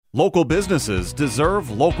Local businesses deserve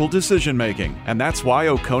local decision-making, and that's why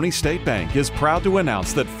Oconee State Bank is proud to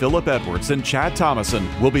announce that Philip Edwards and Chad Thomason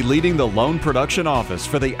will be leading the loan production office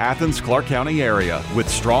for the Athens-Clarke County area. With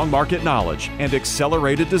strong market knowledge and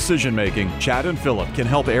accelerated decision-making, Chad and Philip can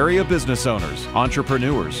help area business owners,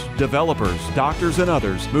 entrepreneurs, developers, doctors, and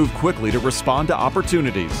others move quickly to respond to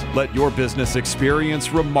opportunities. Let your business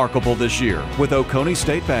experience remarkable this year with Oconee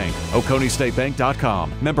State Bank.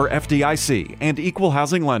 OconeeStateBank.com. Member FDIC and Equal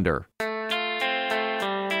Housing Lender.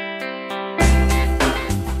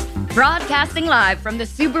 Broadcasting live from the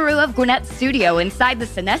Subaru of Gwinnett studio inside the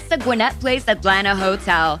Sonesta Gwinnett Place Atlanta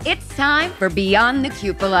Hotel. It's time for Beyond the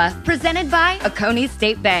Cupola, presented by Oconee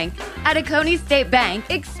State Bank. At Oconee State Bank,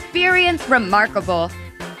 experience remarkable.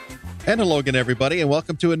 And hello again, everybody, and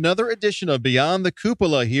welcome to another edition of Beyond the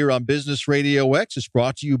Cupola here on Business Radio X. It's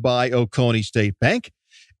brought to you by Oconee State Bank.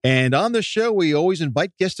 And on the show, we always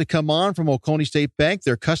invite guests to come on from Oconee State Bank,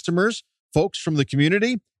 their customers, folks from the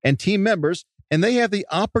community, and team members. And they have the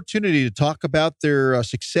opportunity to talk about their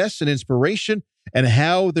success and inspiration and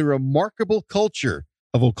how the remarkable culture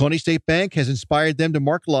of Oconee State Bank has inspired them to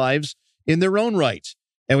mark lives in their own right.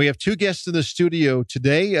 And we have two guests in the studio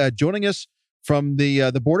today joining us from the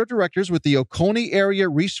board of directors with the Oconee Area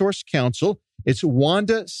Resource Council. It's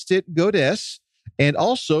Wanda Stitt-Godess. And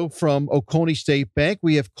also from Oconee State Bank,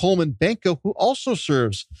 we have Coleman Benko, who also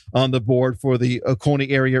serves on the board for the Oconee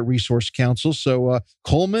Area Resource Council. So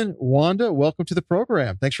Coleman, Wanda, welcome to the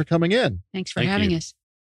program. Thanks for coming in. Thanks for having us.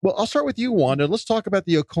 Well, I'll start with you, Wanda. Let's talk about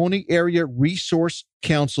the Oconee Area Resource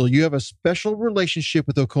Council. You have a special relationship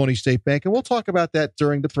with Oconee State Bank, and we'll talk about that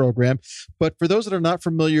during the program. But for those that are not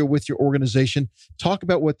familiar with your organization, talk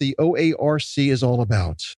about what the OARC is all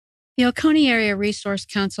about. The Oconee Area Resource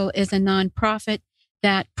Council is a nonprofit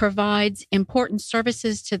that provides important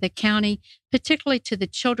services to the county, particularly to the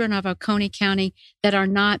children of Oconee County that are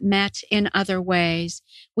not met in other ways.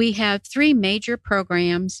 We have three major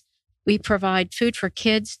programs. We provide food for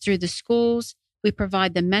kids through the schools. We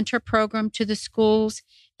provide the mentor program to the schools,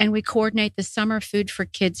 and we coordinate the summer food for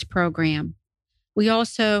kids program. We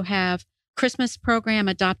also have Christmas program,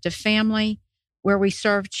 Adopt a Family, where we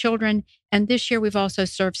serve children. And this year, we've also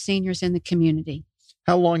served seniors in the community.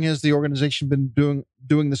 How long has the organization been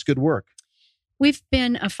doing this good work? We've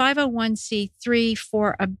been a 501c3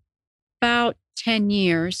 for about 10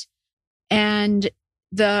 years. And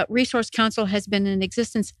the Resource Council has been in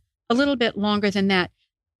existence a little bit longer than that.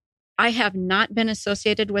 I have not been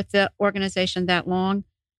associated with the organization that long,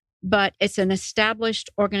 but it's an established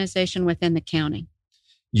organization within the county.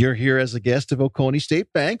 You're here as a guest of Oconee State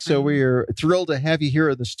Bank, so we're thrilled to have you here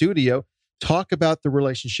in the studio. Talk about the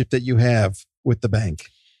relationship that you have with the bank.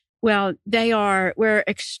 Well, we're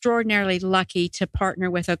extraordinarily lucky to partner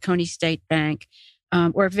with Oconee State Bank.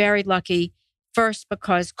 We're very lucky, first,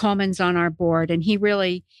 because Coleman's on our board, and he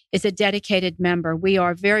really is a dedicated member. We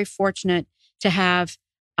are very fortunate to have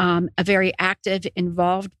a very active,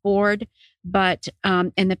 involved board. But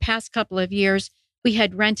in the past couple of years, we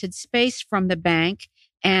had rented space from the bank.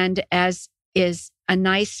 And as is a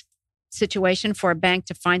nice situation for a bank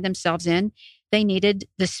to find themselves in, they needed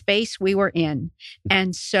the space we were in.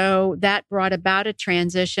 And so that brought about a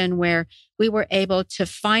transition where we were able to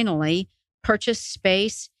finally purchase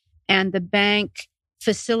space, and the bank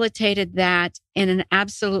facilitated that in an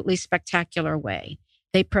absolutely spectacular way.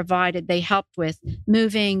 They helped with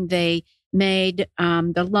moving. They made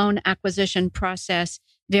the loan acquisition process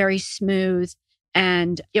very smooth.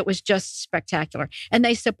 And it was just spectacular. And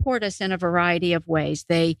they support us in a variety of ways.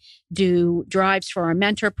 They do drives for our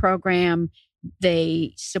mentor program.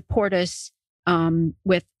 They support us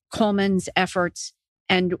with Coleman's efforts.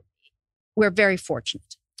 And we're very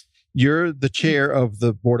fortunate. You're the chair of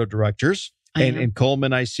the board of directors. And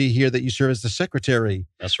Coleman, I see here that you serve as the secretary.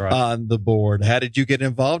 That's right. On the board. How did you get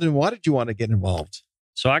involved, and why did you want to get involved?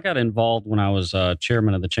 So I got involved when I was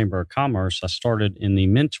chairman of the Chamber of Commerce. I started in the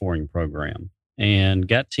mentoring program and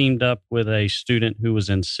got teamed up with a student who was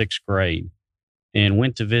in 6th grade and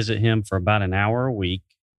went to visit him for about an hour a week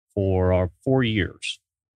for our 4 years.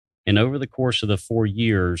 And over the course of the 4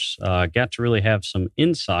 years, got to really have some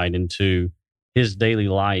insight into his daily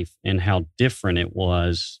life and how different it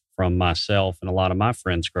was from myself and a lot of my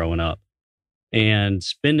friends growing up. And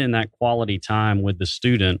spending that quality time with the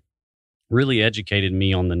student really educated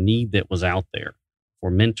me on the need that was out there for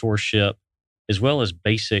mentorship, as well as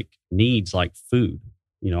basic needs like food.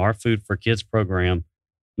 You know, our Food for Kids program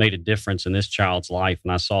made a difference in this child's life,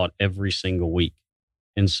 and I saw it every single week.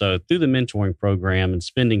 And so through the mentoring program and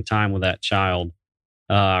spending time with that child,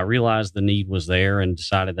 I realized the need was there and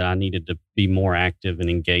decided that I needed to be more active and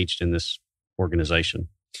engaged in this organization.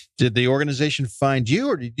 Did the organization find you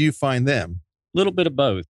or did you find them? A little bit of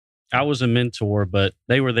both. I was a mentor, but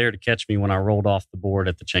they were there to catch me when I rolled off the board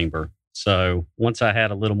at the chamber. So once I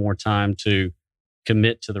had a little more time to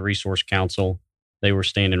commit to the Resource Council, they were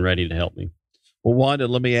standing ready to help me. Well, Wanda,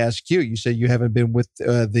 let me ask you. You say you haven't been with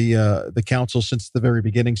the council since the very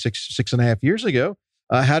beginning, 6.5 years ago.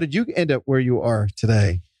 How did you end up where you are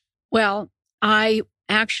today? Well, I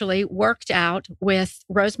actually worked out with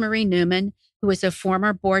Rosemarie Newman, who was a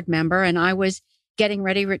former board member, and I was getting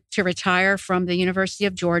ready to retire from the University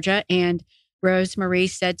of Georgia. And Rosemarie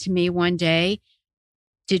said to me one day,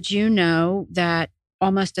 "Did you know that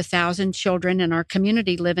almost 1,000 children in our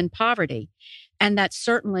community live in poverty?" And that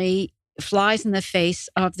certainly flies in the face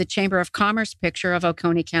of the Chamber of Commerce picture of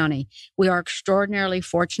Oconee County. We are extraordinarily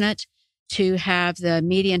fortunate to have the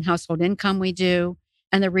median household income we do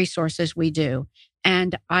and the resources we do.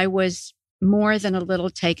 And I was more than a little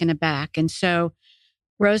taken aback. And so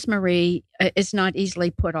Rosemarie is not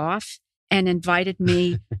easily put off and invited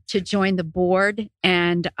me to join the board.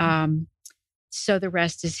 And so the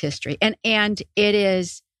rest is history. And it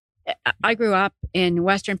is, I grew up in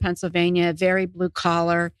Western Pennsylvania, very blue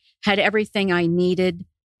collar, had everything I needed.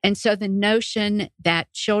 And so the notion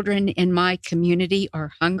that children in my community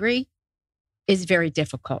are hungry is very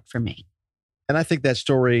difficult for me. And I think that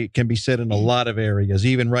story can be said in a lot of areas,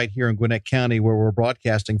 even right here in Gwinnett County, where we're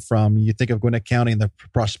broadcasting from. You think of Gwinnett County and the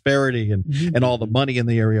prosperity and all the money in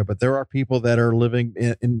the area, but there are people that are living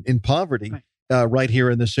in poverty right here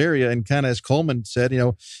in this area. And kind of as Coleman said,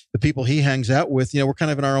 the people he hangs out with, we're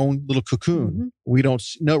kind of in our own little cocoon. Mm-hmm. We don't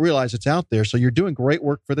realize it's out there. So you're doing great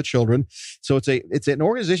work for the children. So it's an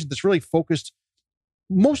organization that's really focused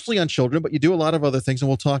mostly on children, but you do a lot of other things, and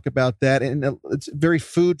we'll talk about that. And it's very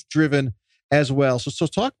food driven as well. So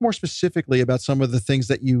talk more specifically about some of the things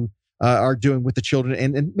that you are doing with the children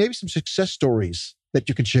and maybe some success stories that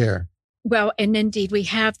you can share. Well, and indeed we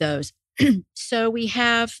have those. So we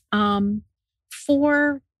have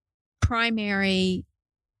 4 primary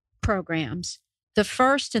programs. The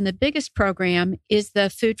first and the biggest program is the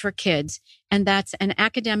Food for Kids. And that's an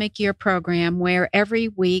academic year program where every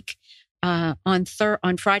week on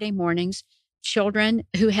Friday mornings, children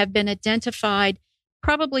who have been identified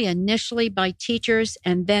probably initially by teachers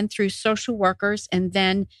and then through social workers and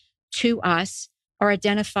then to us are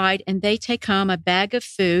identified, and they take home a bag of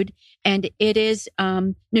food, and it is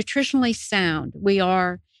nutritionally sound.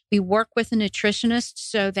 We work with a nutritionist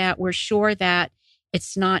so that we're sure that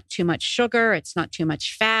it's not too much sugar, it's not too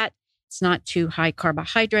much fat, it's not too high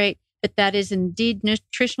carbohydrate, but that is indeed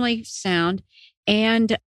nutritionally sound.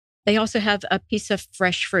 And they also have a piece of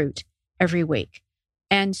fresh fruit every week.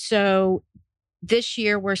 And so this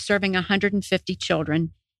year, we're serving 150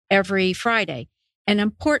 children every Friday. An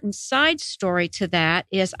important side story to that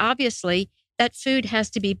is obviously that food has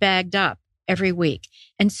to be bagged up every week.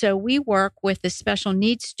 And so we work with the special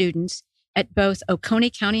needs students at both Oconee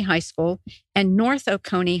County High School and North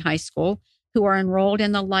Oconee High School who are enrolled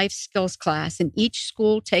in the life skills class. And each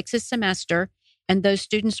school takes a semester, and those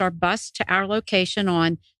students are bused to our location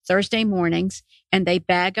on Thursday mornings, and they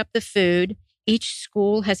bag up the food. Each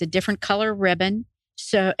school has a different color ribbon.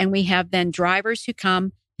 And we have then drivers who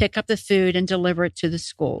come pick up the food and deliver it to the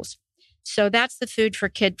schools. So that's the Food for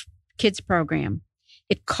Kids program.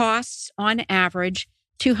 It costs on average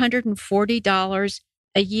 $240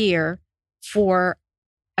 a year for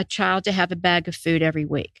a child to have a bag of food every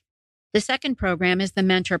week. The second program is the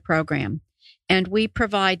Mentor program. And we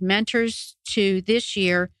provide mentors to this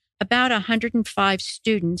year about 105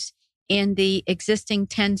 students in the existing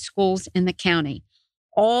 10 schools in the county.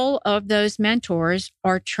 All of those mentors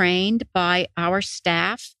are trained by our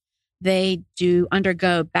staff. They do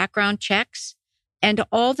undergo background checks, and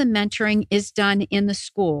all the mentoring is done in the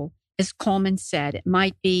school. As Coleman said, it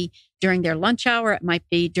might be during their lunch hour, it might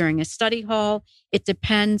be during a study hall. It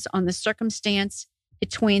depends on the circumstance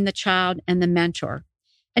between the child and the mentor.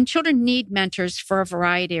 And children need mentors for a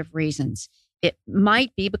variety of reasons. It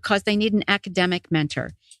might be because they need an academic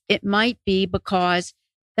mentor. It might be because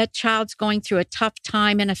that child's going through a tough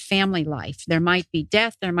time in a family life. There might be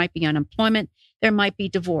death, there might be unemployment, there might be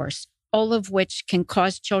divorce, all of which can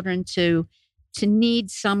cause children to need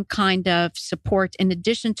some kind of support in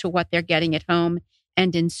addition to what they're getting at home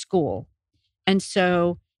and in school. And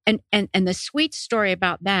so, and the sweet story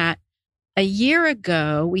about that, a year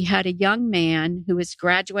ago, we had a young man who was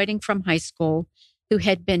graduating from high school who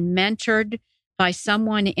had been mentored by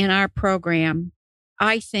someone in our program,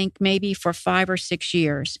 I think maybe for 5 or 6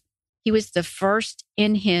 years. He was the first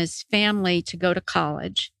in his family to go to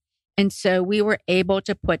college. And so we were able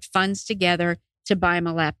to put funds together to buy him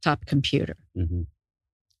a laptop computer. Mm-hmm.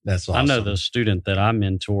 That's awesome. I know the student that I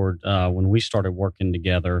mentored when we started working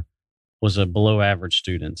together was a below average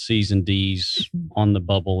student, C's and D's on the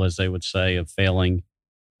bubble, as they would say, of failing.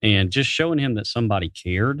 And just showing him that somebody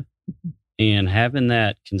cared and having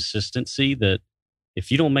that consistency that if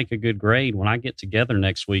you don't make a good grade, when I get together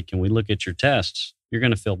next week and we look at your tests, you're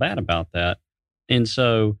going to feel bad about that. And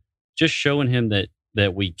so just showing him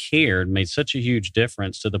that we cared made such a huge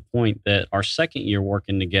difference, to the point that our second year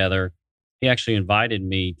working together, he actually invited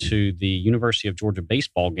me to the University of Georgia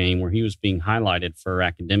baseball game where he was being highlighted for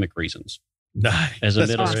academic reasons as a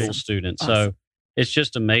middle school student. Awesome. So it's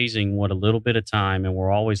just amazing what a little bit of time, and we're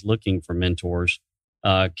always looking for mentors,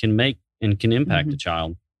 can make and can impact a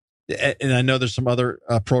child. And I know there's some other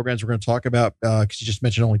programs we're going to talk about because you just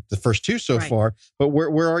mentioned only the first two so far. But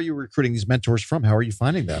where are you recruiting these mentors from? How are you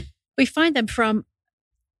finding them? We find them from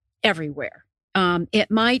everywhere.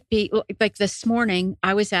 It might be like this morning,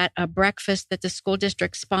 I was at a breakfast that the school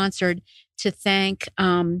district sponsored to thank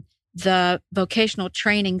the vocational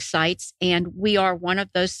training sites. And we are one of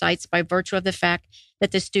those sites by virtue of the fact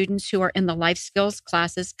that the students who are in the life skills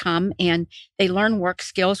classes come and they learn work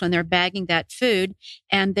skills when they're bagging that food.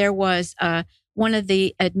 And there was one of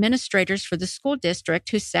the administrators for the school district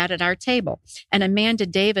who sat at our table, and Amanda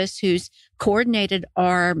Davis, who's coordinated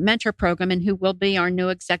our mentor program and who will be our new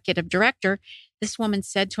executive director. This woman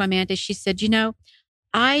said to Amanda, she said,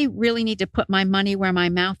 I really need to put my money where my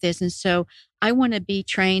mouth is. And so I want to be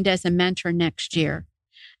trained as a mentor next year.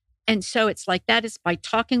 And so it's like that is by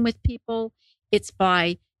talking with people. It's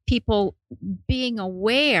by people being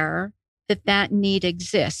aware that that need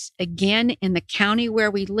exists. Again, in the county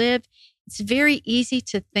where we live, it's very easy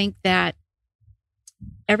to think that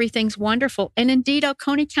everything's wonderful. And indeed,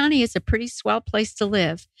 Oconee County is a pretty swell place to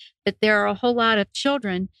live. But there are a whole lot of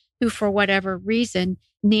children who, for whatever reason,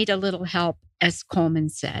 need a little help, as Coleman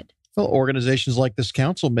said. Well, organizations like this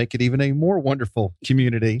council make it even a more wonderful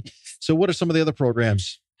community. So what are some of the other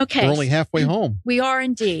programs? Okay. We're only halfway home. We are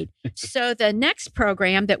indeed. So the next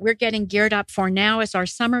program that we're getting geared up for now is our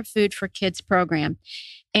Summer Food for Kids program.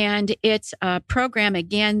 And it's a program,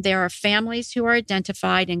 again, there are families who are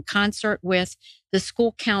identified in concert with the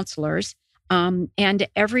school counselors. And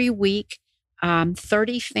every week,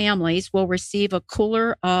 30 families will receive a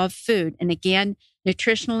cooler of food. And again,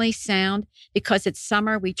 nutritionally sound. Because it's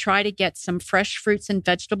summer, we try to get some fresh fruits and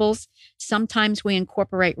vegetables. Sometimes we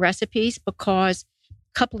incorporate recipes because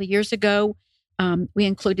a couple of years ago, we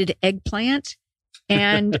included eggplant,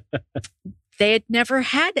 and they had never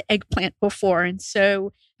had eggplant before. And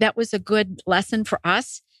so that was a good lesson for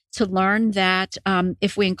us to learn that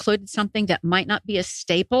if we included something that might not be a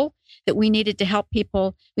staple, that we needed to help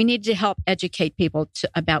people, we needed to help educate people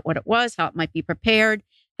about what it was, how it might be prepared,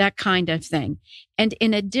 that kind of thing. And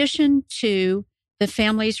in addition to the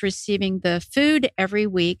families receiving the food every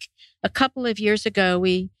week, a couple of years ago,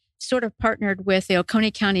 we sort of partnered with the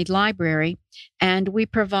Oconee County Library, and we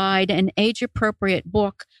provide an age-appropriate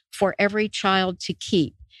book for every child to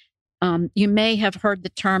keep. You may have heard the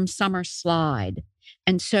term summer slide.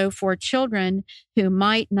 And so for children who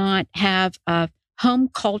might not have a home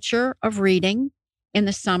culture of reading in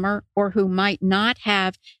the summer, or who might not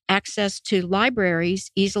have access to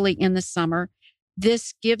libraries easily in the summer,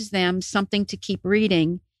 this gives them something to keep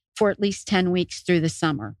reading for at least 10 weeks through the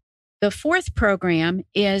summer. The fourth program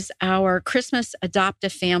is our Christmas Adopt a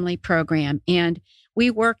Family program. And we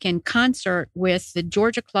work in concert with the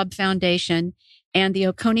Georgia Club Foundation and the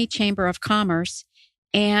Oconee Chamber of Commerce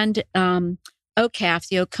and OCAF,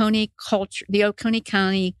 the Oconee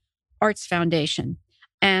County Arts Foundation.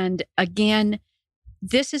 And again,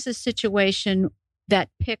 this is a situation that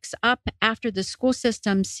picks up after the school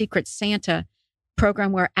system's Secret Santa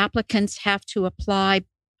program, where applicants have to apply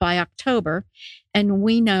by October. And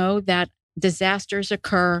we know that disasters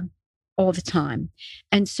occur all the time.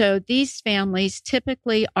 And so these families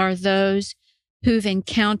typically are those who've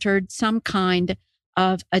encountered some kind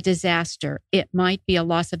of a disaster. It might be a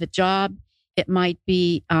loss of a job. It might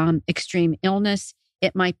be extreme illness.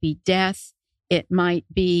 It might be death. It might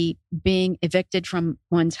be being evicted from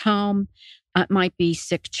one's home. It might be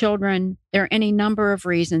sick children. There are any number of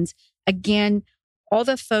reasons. Again, all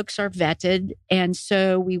the folks are vetted. And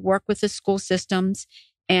so we work with the school systems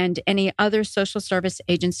and any other social service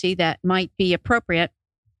agency that might be appropriate.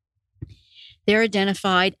 They're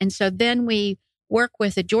identified. And so then we work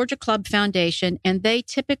with the Georgia Club Foundation, and they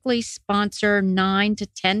typically sponsor 9 to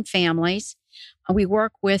 10 families. We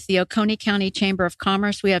work with the Oconee County Chamber of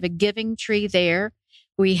Commerce. We have a giving tree there.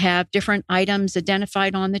 We have different items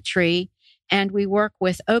identified on the tree. And we work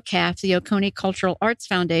with OCAF, the Oconee Cultural Arts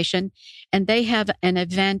Foundation, and they have an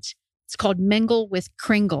event. It's called Mingle with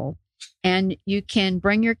Kringle. and you can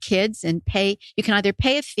bring your kids and pay. You can either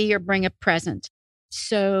pay a fee or bring a present.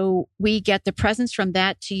 So we get the presents from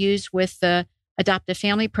that to use with the adoptive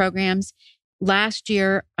family programs. Last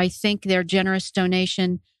year, I think their generous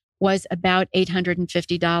donation was about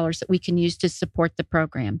 $850 that we can use to support the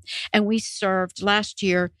program. And we served last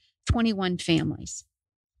year 21 families.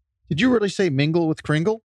 Did you really say mingle with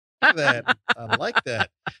Kringle? That. I like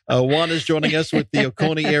that. Juan is joining us with the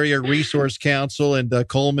Oconee Area Resource Council, and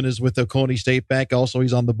Coleman is with Oconee State Bank. Also,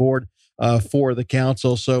 he's on the board for the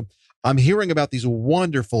council. So I'm hearing about these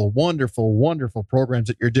wonderful, wonderful, wonderful programs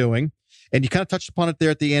that you're doing. And you kind of touched upon it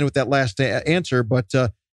there at the end with that last answer, but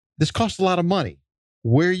this costs a lot of money.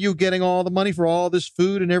 Where are you getting all the money for all this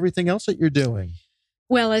food and everything else that you're doing?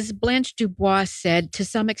 Well, as Blanche Dubois said, to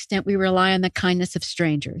some extent, we rely on the kindness of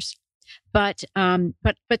strangers. But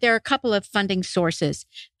there are a couple of funding sources.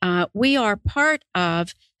 We are part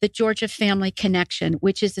of the Georgia Family Connection,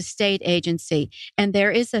 which is a state agency. And there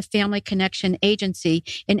is a Family Connection agency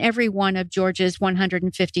in every one of Georgia's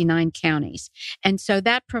 159 counties. And so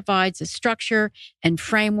that provides a structure and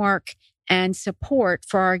framework and support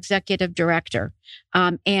for our executive director.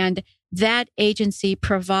 And that agency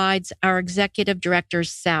provides our executive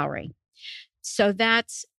director's salary. So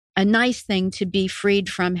that's a nice thing to be freed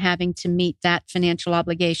from having to meet that financial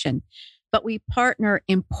obligation. But we partner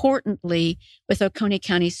importantly with Oconee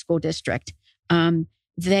County School District.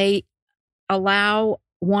 They allow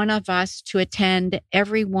one of us to attend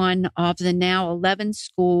every one of the now 11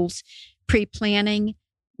 schools pre-planning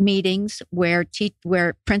meetings where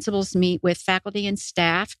principals meet with faculty and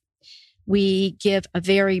staff. We give a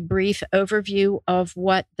very brief overview of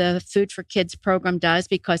what the Food for Kids program does,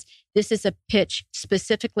 because this is a pitch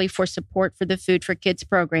specifically for support for the Food for Kids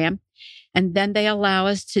program. And then they allow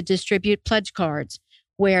us to distribute pledge cards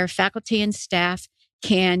where faculty and staff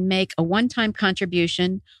can make a one-time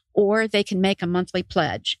contribution or they can make a monthly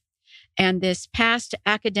pledge. And this past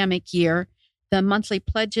academic year, the monthly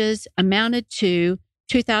pledges amounted to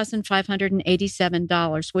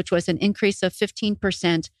 $2,587, which was an increase of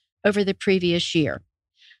 15% over the previous year.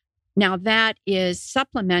 Now, that is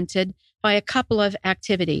supplemented by a couple of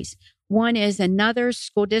activities. One is another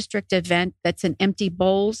school district event that's an Empty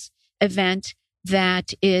Bowls event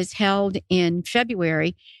that is held in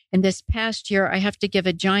February. And this past year, I have to give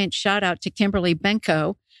a giant shout out to Kimberly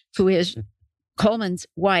Benko, who is Coleman's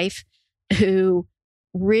wife, who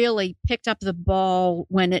really picked up the ball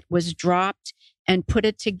when it was dropped and put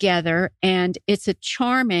it together. And it's a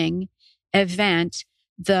charming event.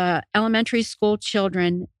 The elementary school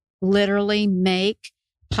children literally make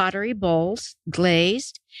pottery bowls,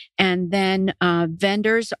 glazed, and then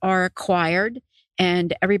vendors are acquired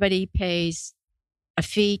and everybody pays a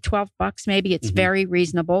fee, $12 maybe. It's very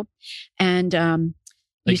reasonable. And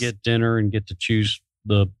they get dinner and get to choose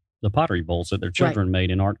the pottery bowls that their children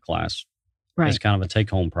made in art class. Right. As kind of a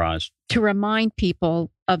take-home prize. To remind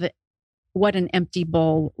people of it, what an empty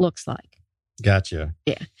bowl looks like. Gotcha.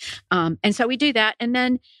 Yeah. And so we do that.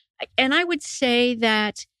 And I would say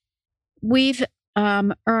that we've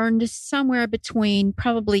earned somewhere between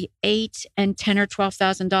probably $8,000 and $10,000 or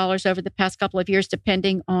 $12,000 over the past couple of years,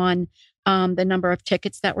 depending on the number of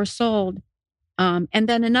tickets that were sold. And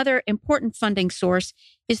then another important funding source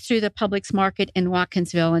is through the Publix market in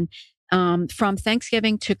Watkinsville. And from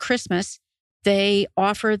Thanksgiving to Christmas, they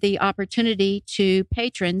offer the opportunity to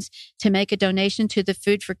patrons to make a donation to the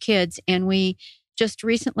Food for Kids. And we just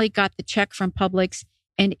recently got the check from Publix,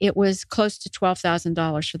 and it was close to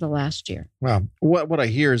 $12,000 for the last year. Wow. What I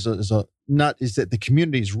hear is that the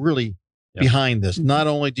community is really behind this. Not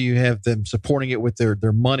only do you have them supporting it with their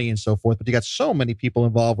money and so forth, but you got so many people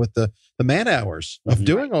involved with the man hours of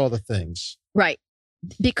doing all the things. Right.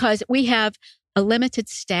 Because we have a limited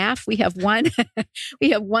staff. We have one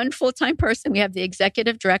full-time person. We have the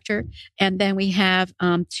executive director, and then we have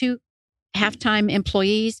 2 half-time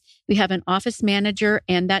employees. We have an office manager,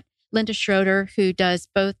 and that Linda Schroeder, who does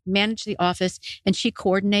both manage the office and she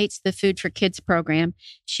coordinates the Food for Kids program.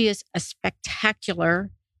 She is a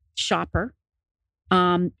spectacular shopper.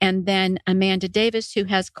 And then Amanda Davis, who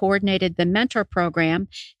has coordinated the mentor program,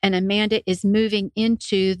 and Amanda is moving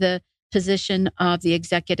into the position of the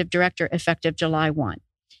executive director effective July 1.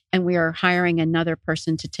 And we are hiring another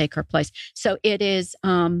person to take her place. So it is,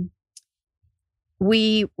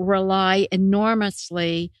 we rely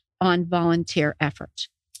enormously on volunteer effort.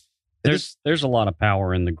 There's a lot of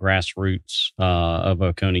power in the grassroots of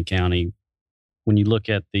Oconee County. When you look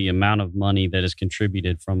at the amount of money that is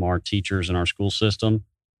contributed from our teachers and our school system,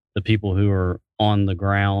 the people who are on the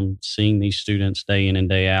ground seeing these students day in and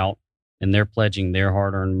day out, and they're pledging their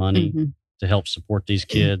hard-earned money to help support these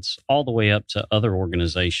kids, all the way up to other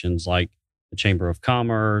organizations like the Chamber of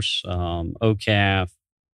Commerce, OCAF,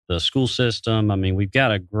 the school system. I mean, we've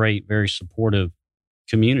got a great, very supportive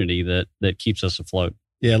community that keeps us afloat.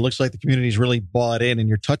 Yeah, it looks like the community's really bought in, and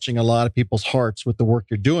you're touching a lot of people's hearts with the work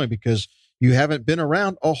you're doing, because you haven't been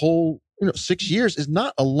around a whole, 6 years is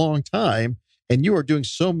not a long time, and you are doing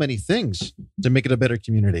so many things to make it a better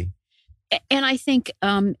community. And I think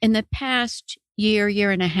in the past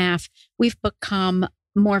year and a half, we've become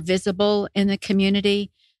more visible in the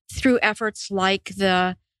community through efforts like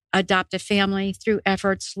the Adopt a Family, through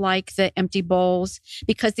efforts like the Empty Bowls,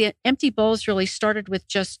 because the Empty Bowls really started with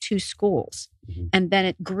just 2 schools. Mm-hmm. And then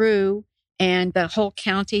it grew, and the whole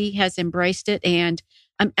county has embraced it. And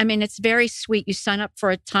I mean, it's very sweet. You sign up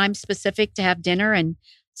for a time specific to have dinner, and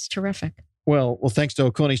it's terrific. Well, thanks to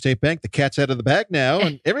Oconee State Bank, the cat's out of the bag now,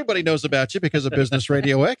 and everybody knows about you because of Business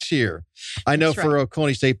Radio X here. I know for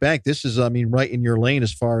Oconee State Bank, this is, right in your lane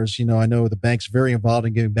as far as, I know the bank's very involved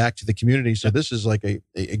in giving back to the community. So this is like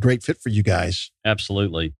a great fit for you guys.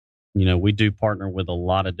 Absolutely. We do partner with a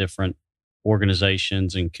lot of different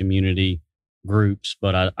organizations and community groups,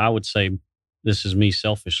 but I would say, this is me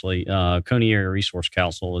selfishly, Oconee Area Resource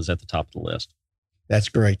Council is at the top of the list. That's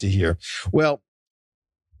great to hear. Well,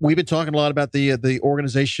 we've been talking a lot about the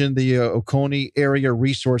organization, the Oconee Area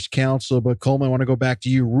Resource Council, but Coleman, I want to go back to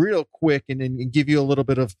you real quick and give you a little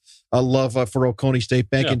bit of love for Oconee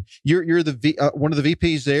State Bank. Yeah. And you're the one of the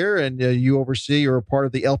VPs there, and you oversee or are part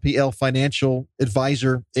of the LPL Financial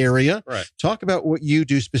Advisor area. Right. Talk about what you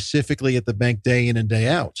do specifically at the bank day in and day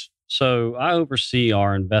out. So I oversee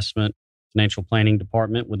our investment financial planning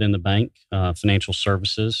department within the bank, financial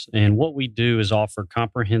services. And what we do is offer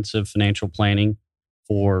comprehensive financial planning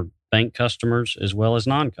for bank customers as well as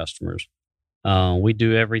non-customers. We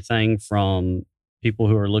do everything from people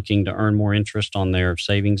who are looking to earn more interest on their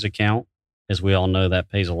savings account, as we all know that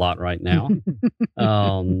pays a lot right now,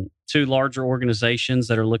 to larger organizations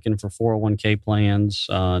that are looking for 401k plans,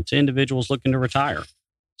 to individuals looking to retire.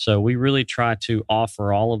 So we really try to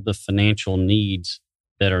offer all of the financial needs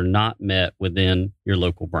that are not met within your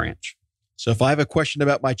local branch. So if I have a question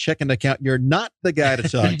about my checking account, you're not the guy to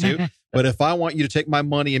talk to. But if I want you to take my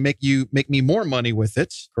money and make me more money with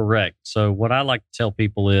it. Correct. So what I like to tell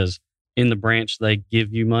people is, in the branch, they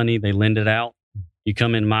give you money, they lend it out. You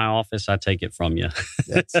come in my office, I take it from you.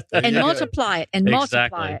 And multiply it. And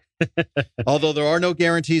multiply it. Although there are no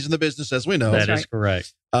guarantees in the business, as we know. That is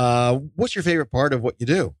correct. What's your favorite part of what you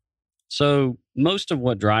do? So most of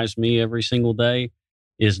what drives me every single day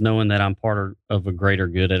is knowing that I'm part of a greater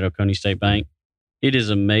good at Oconee State Bank. It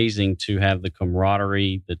is amazing to have the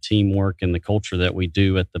camaraderie, the teamwork, and the culture that we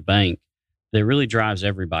do at the bank that really drives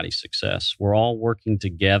everybody's success. We're all working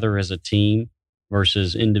together as a team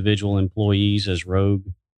versus individual employees as rogue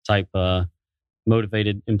type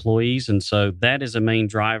motivated employees. And so that is a main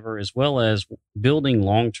driver, as well as building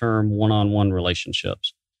long-term one-on-one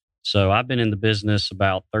relationships. So I've been in the business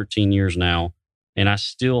about 13 years now, and I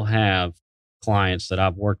still have clients that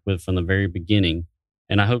I've worked with from the very beginning,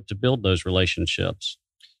 and I hope to build those relationships.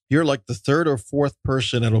 You're like the 3rd or 4th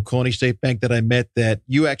person at Oconee State Bank that I met that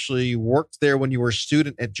you actually worked there when you were a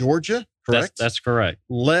student at Georgia, correct? That's correct.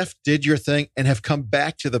 Left, did your thing, and have come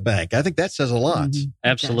back to the bank. I think that says a lot. Mm-hmm.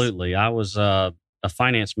 Absolutely. I was a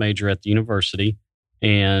finance major at the university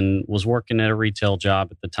and was working at a retail job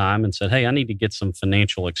at the time and said, hey, I need to get some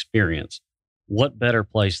financial experience. What better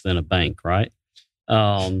place than a bank, right?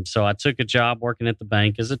 So I took a job working at the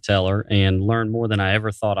bank as a teller and learned more than I ever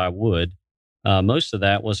thought I would. Most of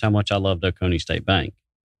that was how much I loved Oconee State Bank.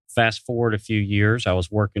 Fast forward a few years, I was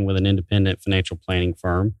working with an independent financial planning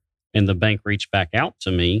firm, and the bank reached back out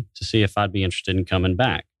to me to see if I'd be interested in coming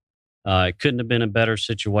back. It couldn't have been a better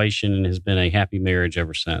situation, and has been a happy marriage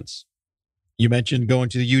ever since. You mentioned going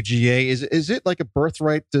to the UGA. Is it like a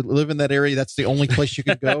birthright to live in that area? That's the only place you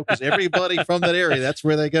can go? Because everybody from that area, that's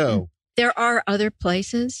where they go. There are other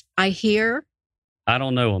places, I hear. I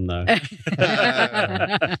don't know them, though.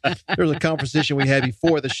 There's a conversation we had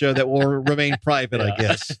before the show that will remain private, I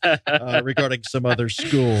guess, regarding some other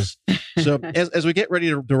schools. So as we get ready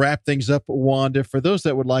to wrap things up, Wanda, for those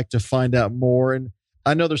that would like to find out more, and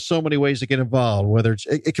I know there's so many ways to get involved, whether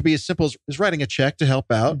it could be as simple as writing a check to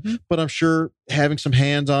help out, but I'm sure having some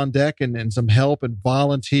hands on deck and some help and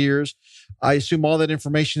volunteers. I assume all that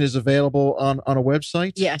information is available on a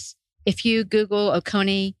website? Yes. If you Google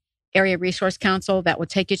Oconee Area Resource Council, that will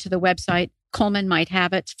take you to the website. Coleman might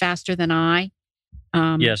have it faster than I.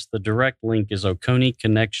 Yes, the direct link is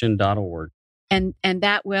oconeeconnection.org. And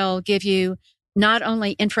that will give you not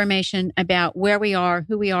only information about where we are,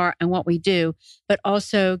 who we are, and what we do, but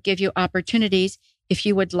also give you opportunities. If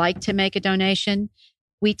you would like to make a donation,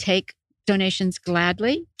 we take donations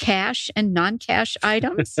gladly, cash and non-cash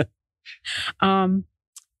items.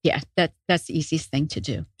 Yeah, that's the easiest thing to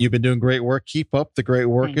do. You've been doing great work. Keep up the great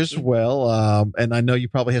work as well. And I know you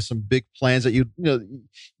probably have some big plans that you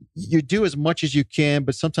do as much as you can,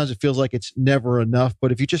 but sometimes it feels like it's never enough.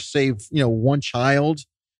 But if you just save, one child,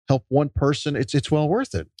 help one person, it's well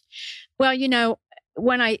worth it. Well,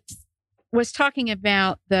 when I was talking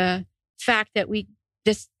about the fact that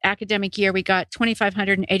this academic year, we got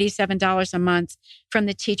 $2,587 a month from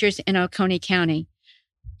the teachers in Oconee County.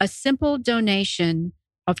 A simple donation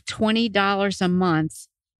of $20 a month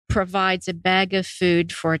provides a bag of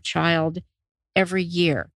food for a child every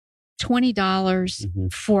year.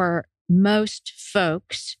 $20 for most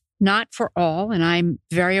folks, not for all, and I'm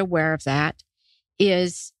very aware of that,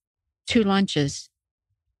 is 2 lunches,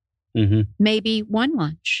 maybe 1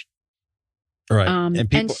 lunch. Right. And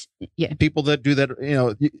people that do that,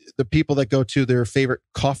 the people that go to their favorite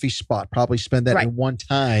coffee spot probably spend that in one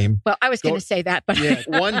time. Well, I was going to say that, but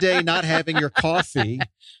one day not having your coffee,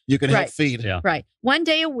 you can help feed. Yeah. Right. 1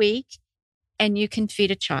 day a week, and you can feed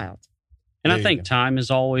a child. And I think time is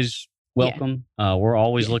always welcome. We're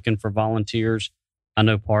always looking for volunteers. I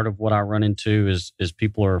know part of what I run into is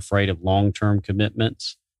people are afraid of long-term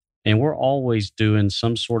commitments. And we're always doing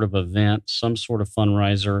some sort of event, some sort of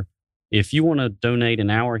fundraiser. If you want to donate an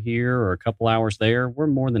hour here or a couple hours there, we're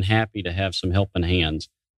more than happy to have some helping hands.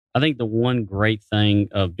 I think the one great thing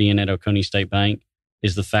of being at Oconee State Bank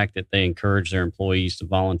is the fact that they encourage their employees to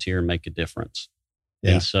volunteer and make a difference.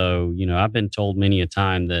 Yeah. And so, I've been told many a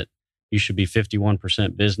time that you should be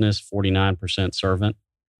 51% business, 49% servant.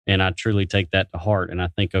 And I truly take that to heart. And I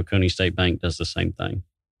think Oconee State Bank does the same thing.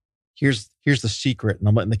 Here's the secret, and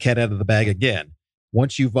I'm letting the cat out of the bag again.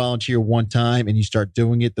 Once you volunteer one time and you start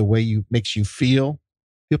doing it the way makes you feel,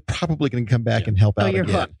 you're probably going to come back and help out you're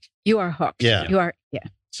again. Hooked. You are hooked. Yeah. You are,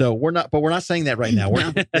 So we're not saying that right now.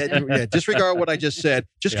 Disregard what I just said.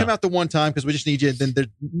 Just come out the one time because we just need you. Then there's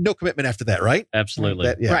no commitment after that, right? Absolutely.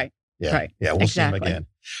 Right. Yeah. Right. Yeah. We'll see them again.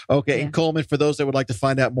 Okay. Yeah. And Coleman, for those that would like to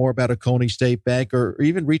find out more about Oconee State Bank or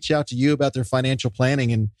even reach out to you about their financial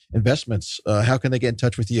planning and investments, how can they get in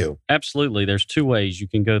touch with you? Absolutely. There's 2 ways. You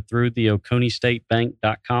can go through the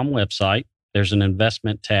OconeeStateBank.com website. There's an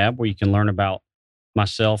investment tab where you can learn about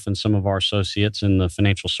myself and some of our associates in the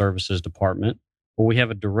financial services department. Or we have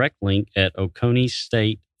a direct link at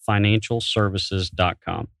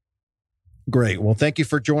OconeeStateFinancialServices.com. Great. Well, thank you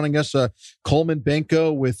for joining us, Coleman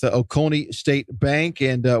Benko with Oconee State Bank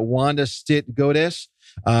and Wanda Stitt-Godes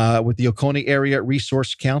with the Oconee Area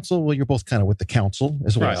Resource Council. Well, you're both kind of with the council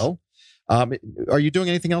as well. Are you doing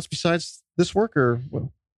anything else besides this work?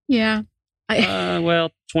 Yeah.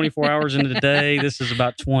 24 hours into the day. This is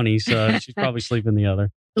about 20, so she's probably sleeping the other.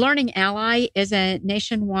 Learning Ally is a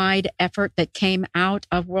nationwide effort that came out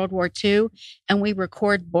of World War II, and we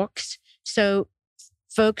record books. So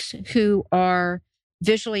folks who are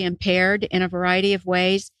visually impaired in a variety of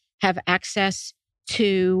ways have access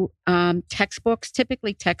to textbooks,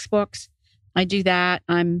 typically textbooks. I do that.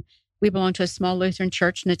 We belong to a small Lutheran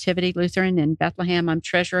church, Nativity Lutheran in Bethlehem. I'm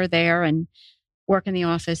treasurer there and work in the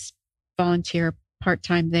office, volunteer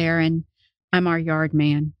part-time there, and I'm our yard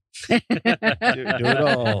man. do it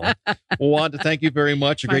all. Well, Wanda, thank you very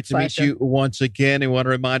much. Great to meet you once again. And want to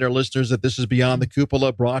remind our listeners that this is Beyond the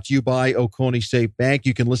Cupola, brought to you by Oconee State Bank.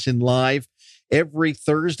 You can listen live every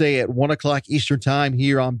Thursday at 1 o'clock Eastern Time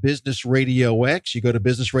here on Business Radio X. You go to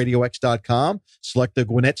businessradiox.com, select the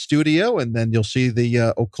Gwinnett studio, and then you'll see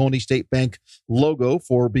the Oconee State Bank logo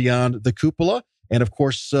for Beyond the Cupola. And of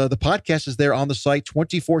course, the podcast is there on the site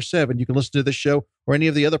 24/7. You can listen to this show or any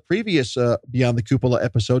of the other previous Beyond the Cupola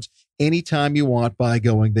episodes anytime you want by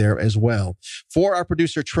going there as well. For our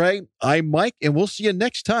producer, Trey, I'm Mike, and we'll see you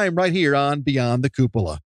next time right here on Beyond the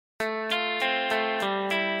Cupola.